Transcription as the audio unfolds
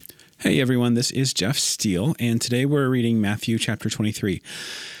Hey everyone, this is Jeff Steele, and today we're reading Matthew chapter 23.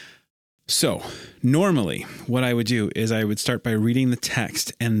 So, normally what I would do is I would start by reading the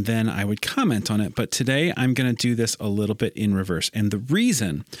text and then I would comment on it, but today I'm going to do this a little bit in reverse. And the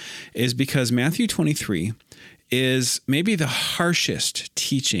reason is because Matthew 23 is maybe the harshest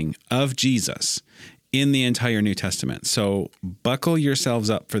teaching of Jesus in the entire New Testament. So, buckle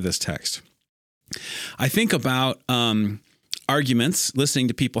yourselves up for this text. I think about arguments, listening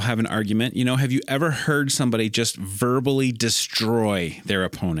to people have an argument. You know, have you ever heard somebody just verbally destroy their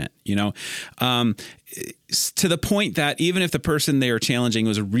opponent? To the point that even if the person they are challenging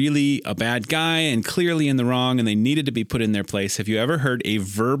was really a bad guy and clearly in the wrong and they needed to be put in their place, have you ever heard a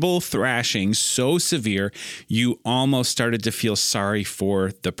verbal thrashing so severe you almost started to feel sorry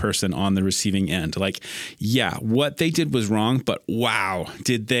for the person on the receiving end? Like, yeah, what they did was wrong, but wow,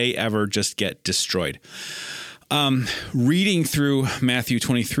 did they ever just get destroyed? Reading through Matthew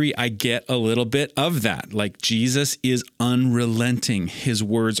 23, I get a little bit of that. Like, Jesus is unrelenting. His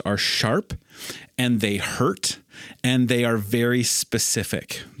words are sharp and they hurt and they are very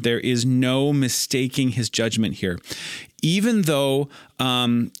specific. There is no mistaking his judgment here. Even though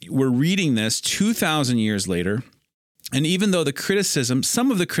we're reading this 2,000 years later, and even though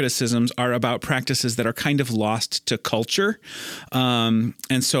some of the criticisms are about practices that are kind of lost to culture, and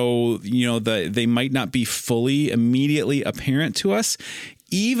so, they might not be fully immediately apparent to us,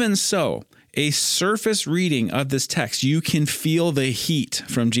 even so, a surface reading of this text, you can feel the heat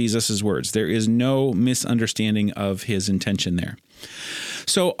from Jesus's words. There is no misunderstanding of his intention there.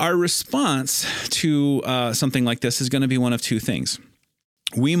 So our response to something like this is going to be one of two things.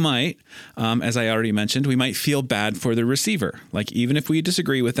 We might, as I already mentioned, we might feel bad for the receiver. Like, even if we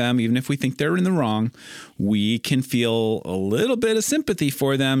disagree with them, even if we think they're in the wrong, we can feel a little bit of sympathy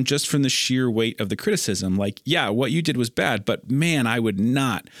for them just from the sheer weight of the criticism. Like, yeah, what you did was bad, but man, I would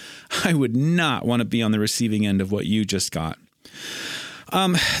not want to be on the receiving end of what you just got.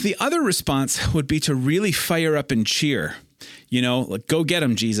 The other response would be to really fire up and cheer. Like, go get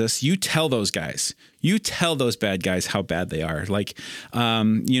them, Jesus. You tell those guys. You tell those bad guys how bad they are. Like,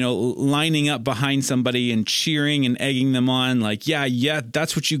 lining up behind somebody and cheering and egging them on. Like, yeah,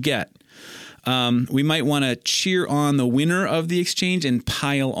 that's what you get. We might want to cheer on the winner of the exchange and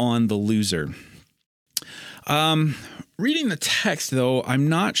pile on the loser. Reading the text, though, I'm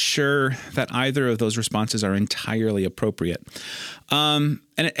not sure that either of those responses are entirely appropriate.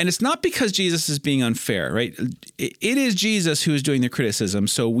 And it's not because Jesus is being unfair, right? It is Jesus who is doing the criticism,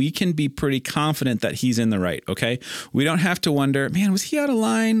 so we can be pretty confident that he's in the right, okay? We don't have to wonder, man, was he out of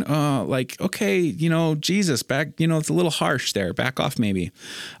line? Jesus, back, it's a little harsh there. Back off maybe.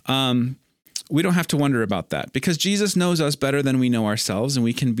 We don't have to wonder about that because Jesus knows us better than we know ourselves, and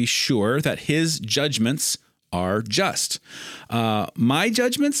we can be sure that his judgments are just. My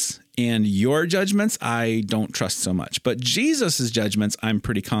judgments and your judgments, I don't trust so much. But Jesus's judgments, I'm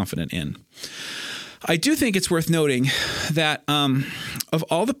pretty confident in. I do think it's worth noting that of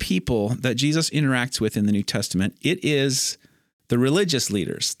all the people that Jesus interacts with in the New Testament, it is the religious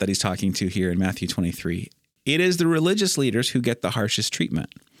leaders that he's talking to here in Matthew 23. It is the religious leaders who get the harshest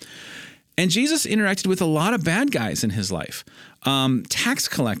treatment. And Jesus interacted with a lot of bad guys in his life. Tax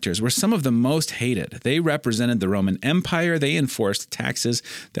collectors were some of the most hated. They represented the Roman Empire. They enforced taxes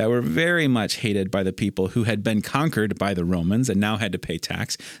that were very much hated by the people who had been conquered by the Romans and now had to pay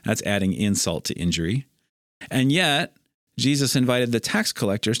tax. That's adding insult to injury. And yet, Jesus invited the tax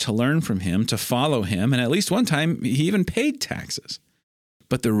collectors to learn from him, to follow him, and at least one time, he even paid taxes.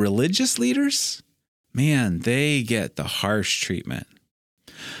 But the religious leaders, man, they get the harsh treatment.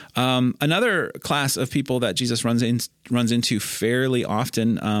 Another class of people that Jesus runs into fairly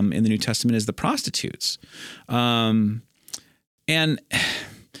often in the New Testament is the prostitutes.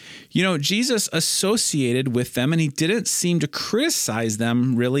 Jesus associated with them, and he didn't seem to criticize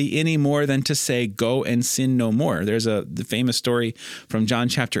them really any more than to say, go and sin no more. There's the famous story from John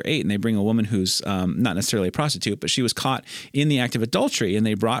chapter 8, and they bring a woman who's not necessarily a prostitute, but she was caught in the act of adultery, and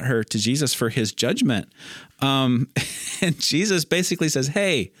they brought her to Jesus for his judgment. And Jesus basically says,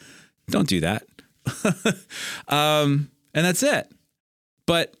 hey, don't do that. And that's it.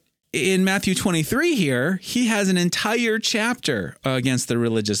 But in Matthew 23 here, he has an entire chapter against the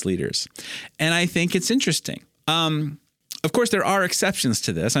religious leaders. And I think it's interesting. Of course, there are exceptions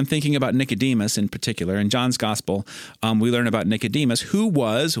to this. I'm thinking about Nicodemus in particular. In John's gospel, we learn about Nicodemus, who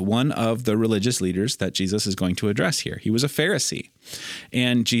was one of the religious leaders that Jesus is going to address here. He was a Pharisee,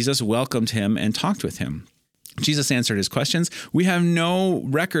 and Jesus welcomed him and talked with him. Jesus answered his questions. We have no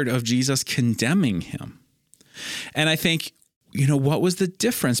record of Jesus condemning him. And I think, what was the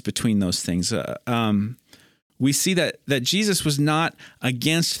difference between those things? we see that Jesus was not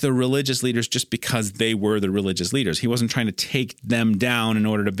against the religious leaders just because they were the religious leaders. He wasn't trying to take them down in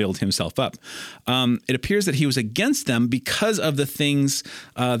order to build himself up. It appears that he was against them because of the things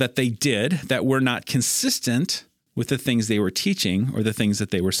that they did that were not consistent with the things they were teaching or the things that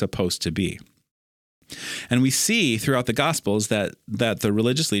they were supposed to be. And we see throughout the Gospels that the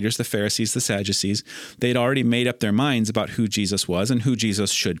religious leaders, the Pharisees, the Sadducees, they'd already made up their minds about who Jesus was and who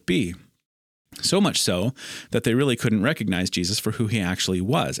Jesus should be. So much so that they really couldn't recognize Jesus for who he actually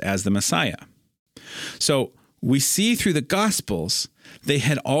was as the Messiah. So we see through the Gospels, they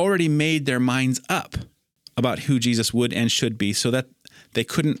had already made their minds up about who Jesus would and should be so that they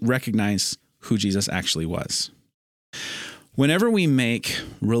couldn't recognize who Jesus actually was. Whenever we make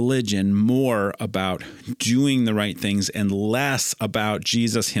religion more about doing the right things and less about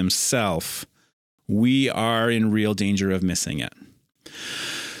Jesus himself, we are in real danger of missing it.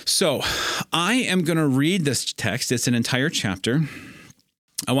 So I am going to read this text. It's an entire chapter.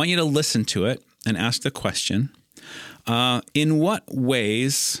 I want you to listen to it and ask the question, in what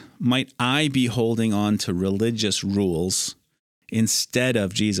ways might I be holding on to religious rules instead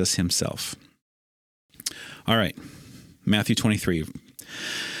of Jesus himself? All right. Matthew 23.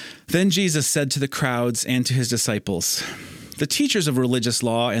 Then Jesus said to the crowds and to his disciples, "The teachers of religious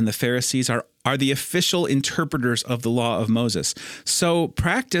law and the Pharisees are the official interpreters of the law of Moses. So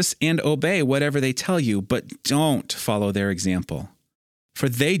practice and obey whatever they tell you, but don't follow their example. For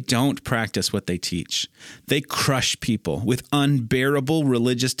they don't practice what they teach. They crush people with unbearable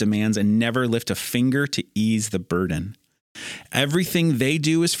religious demands and never lift a finger to ease the burden. Everything they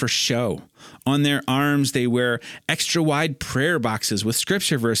do is for show. On their arms, they wear extra wide prayer boxes with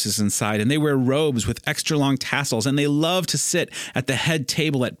scripture verses inside, and they wear robes with extra long tassels, and they love to sit at the head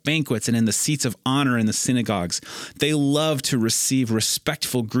table at banquets and in the seats of honor in the synagogues. They love to receive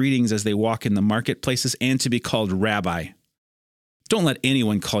respectful greetings as they walk in the marketplaces and to be called rabbi. Don't let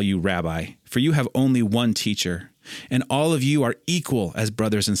anyone call you rabbi, for you have only one teacher, and all of you are equal as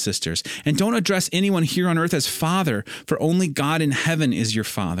brothers and sisters. And don't address anyone here on earth as father, for only God in heaven is your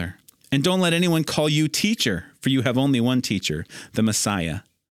father. And don't let anyone call you teacher, for you have only one teacher, the Messiah.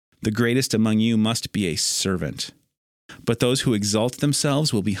 The greatest among you must be a servant. But those who exalt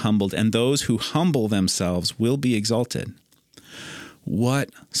themselves will be humbled, and those who humble themselves will be exalted. What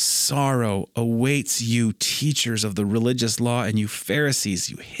sorrow awaits you, teachers of the religious law, and you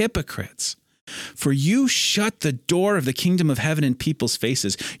Pharisees, you hypocrites! For you shut the door of the kingdom of heaven in people's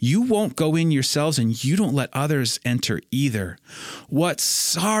faces. You won't go in yourselves, and you don't let others enter either. What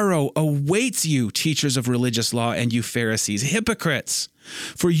sorrow awaits you, teachers of religious law, and you Pharisees, hypocrites!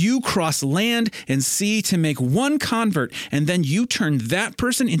 For you cross land and sea to make one convert, and then you turn that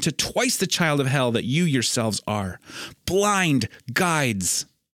person into twice the child of hell that you yourselves are. Blind guides!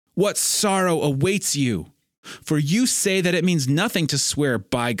 What sorrow awaits you! For you say that it means nothing to swear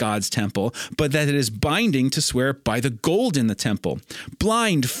by God's temple, but that it is binding to swear by the gold in the temple.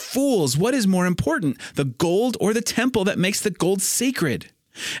 Blind fools, what is more important, the gold or the temple that makes the gold sacred?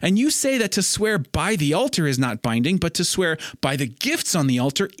 And you say that to swear by the altar is not binding, but to swear by the gifts on the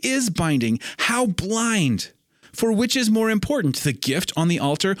altar is binding. How blind! For which is more important, the gift on the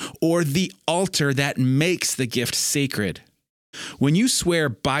altar or the altar that makes the gift sacred? When you swear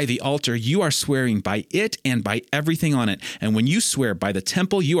by the altar, you are swearing by it and by everything on it. And when you swear by the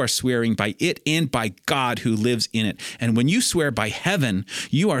temple, you are swearing by it and by God who lives in it. And when you swear by heaven,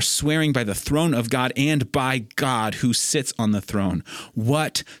 you are swearing by the throne of God and by God who sits on the throne.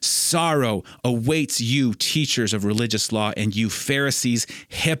 What sorrow awaits you, teachers of religious law, and you Pharisees,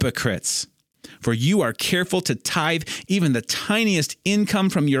 hypocrites! For you are careful to tithe even the tiniest income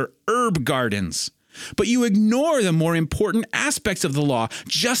from your herb gardens. But you ignore the more important aspects of the law,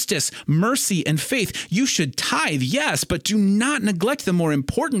 justice, mercy, and faith. You should tithe, yes, but do not neglect the more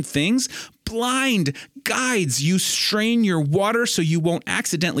important things. Blind guides, you strain your water so you won't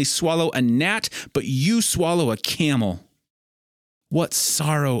accidentally swallow a gnat, but you swallow a camel. What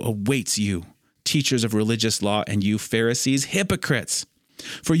sorrow awaits you, teachers of religious law, and you Pharisees, hypocrites!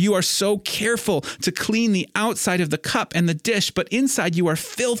 For you are so careful to clean the outside of the cup and the dish, but inside you are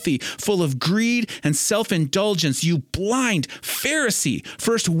filthy, full of greed and self-indulgence. You blind Pharisee,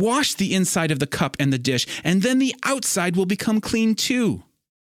 first wash the inside of the cup and the dish, and then the outside will become clean too.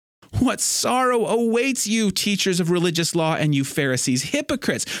 What sorrow awaits you, teachers of religious law, and you Pharisees,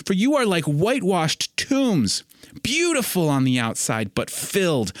 hypocrites, for you are like whitewashed tombs, beautiful on the outside, but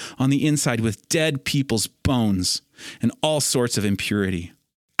filled on the inside with dead people's bones and all sorts of impurity.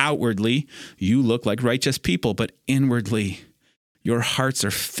 Outwardly, you look like righteous people, but inwardly, your hearts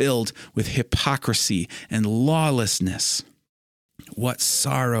are filled with hypocrisy and lawlessness. What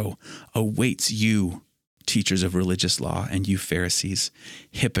sorrow awaits you, teachers of religious law, and you Pharisees,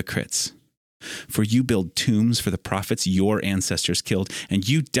 hypocrites. For you build tombs for the prophets your ancestors killed, and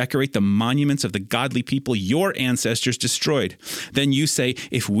you decorate the monuments of the godly people your ancestors destroyed. Then you say,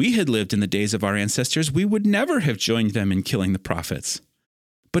 if we had lived in the days of our ancestors, we would never have joined them in killing the prophets.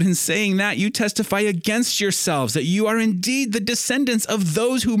 But in saying that, you testify against yourselves that you are indeed the descendants of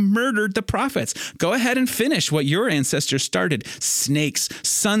those who murdered the prophets. Go ahead and finish what your ancestors started. Snakes,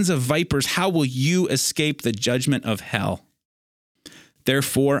 sons of vipers, how will you escape the judgment of hell?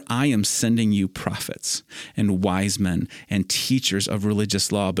 Therefore, I am sending you prophets and wise men and teachers of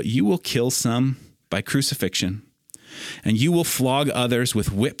religious law, but you will kill some by crucifixion. And you will flog others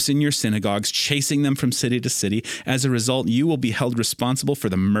with whips in your synagogues, chasing them from city to city. As a result, you will be held responsible for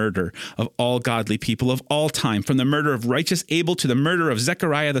the murder of all godly people of all time, from the murder of righteous Abel to the murder of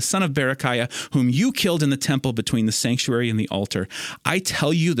Zechariah, the son of Berechiah, whom you killed in the temple between the sanctuary and the altar. I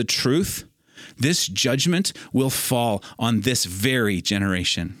tell you the truth, this judgment will fall on this very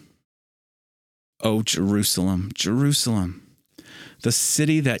generation. O Jerusalem, Jerusalem, the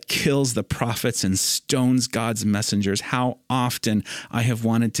city that kills the prophets and stones God's messengers, how often I have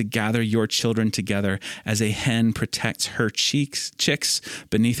wanted to gather your children together as a hen protects her chicks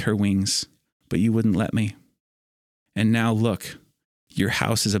beneath her wings, but you wouldn't let me. And now look, your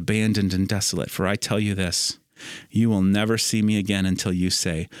house is abandoned and desolate, for I tell you this, you will never see me again until you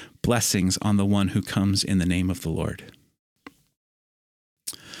say, blessings on the one who comes in the name of the Lord.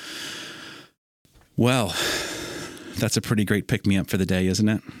 Well, that's a pretty great pick-me-up for the day, isn't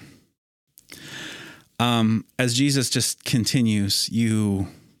it? As Jesus just continues,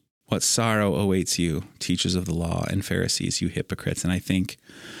 what sorrow awaits you, teachers of the law and Pharisees, you hypocrites. And I think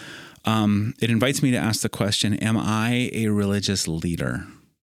it invites me to ask the question, am I a religious leader?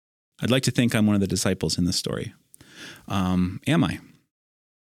 I'd like to think I'm one of the disciples in this story. Am I?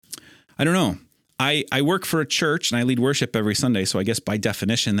 I don't know. I work for a church and I lead worship every Sunday, so I guess by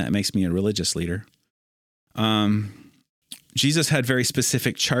definition that makes me a religious leader. Jesus had very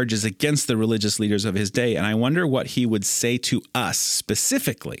specific charges against the religious leaders of his day, and I wonder what he would say to us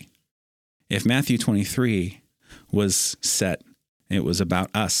specifically if Matthew 23 was set. It was about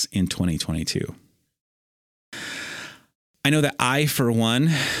us in 2022. I know that I, for one,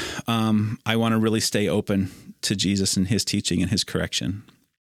 I want to really stay open to Jesus and his teaching and his correction.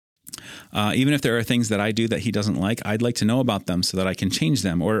 Even if there are things that I do that he doesn't like, I'd like to know about them so that I can change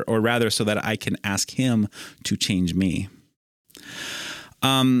them, or rather so that I can ask him to change me.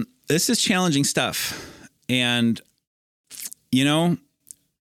 This is challenging stuff. And,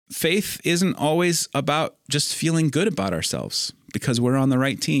 faith isn't always about just feeling good about ourselves because we're on the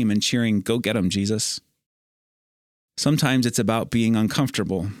right team and cheering, go get 'em, Jesus. Sometimes it's about being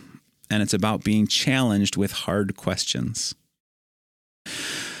uncomfortable, and it's about being challenged with hard questions.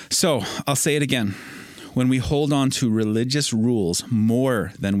 So I'll say it again. When we hold on to religious rules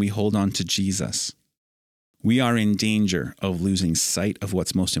more than we hold on to Jesus, we are in danger of losing sight of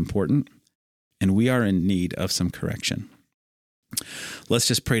what's most important, and we are in need of some correction. Let's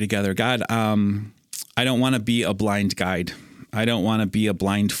just pray together. God, I don't want to be a blind guide. I don't want to be a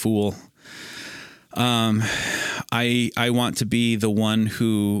blind fool. I want to be the one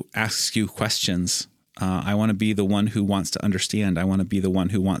who asks you questions. I want to be the one who wants to understand. I want to be the one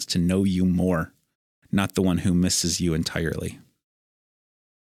who wants to know you more, not the one who misses you entirely.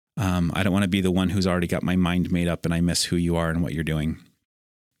 I don't want to be the one who's already got my mind made up and I miss who you are and what you're doing.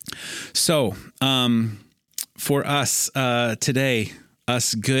 So, for us today,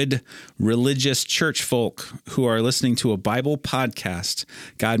 us good religious church folk who are listening to a Bible podcast,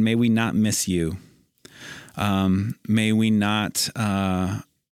 God, may we not miss you. May we not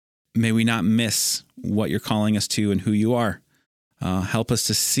miss what you're calling us to and who you are. Help us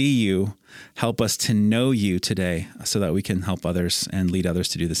to see you. Help us to know you today so that we can help others and lead others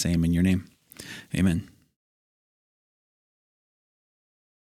to do the same in your name. Amen.